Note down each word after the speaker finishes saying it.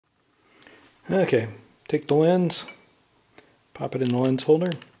Okay, take the lens, pop it in the lens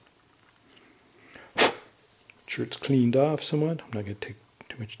holder. Make sure it's cleaned off somewhat. I'm not going to take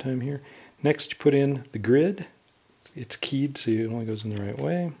too much time here. Next, you put in the grid. It's keyed so it only goes in the right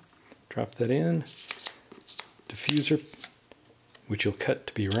way. Drop that in. Diffuser, which you'll cut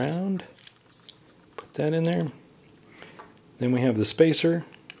to be round. Put that in there. Then we have the spacer.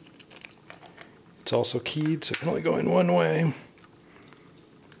 It's also keyed, so it can only go in one way.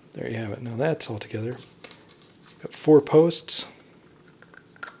 There you have it. Now that's all together. Got 4 posts.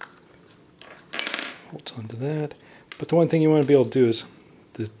 Holds onto that. But the one thing you want to be able to do is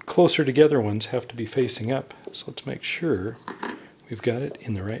the closer together ones have to be facing up. So let's make sure we've got it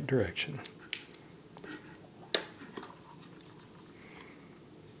in the right direction.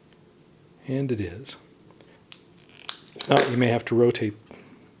 And it is. Now you may have to rotate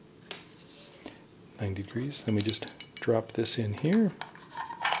 90 degrees. Then we just drop this in here.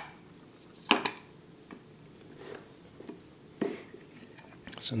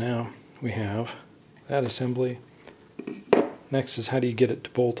 So now we have that assembly. Next is how do you get it to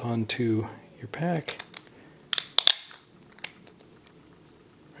bolt onto your pack.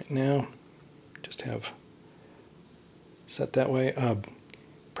 Right now, just have set that way.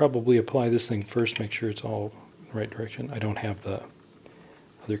 Probably apply this thing first, make sure it's all in the right direction. I don't have the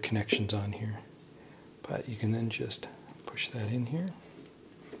other connections on here, but you can then just push that in here.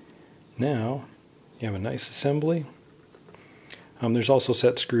 Now you have a nice assembly. There's also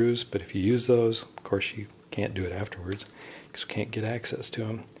set screws, but if you use those, of course you can't do it afterwards because we can't get access to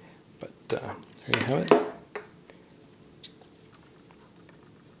them. But there you have it.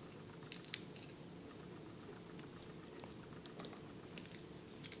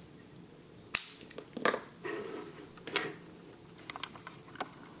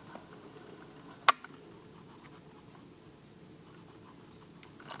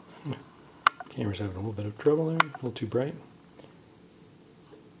 Camera's having a little bit of trouble there, a little too bright.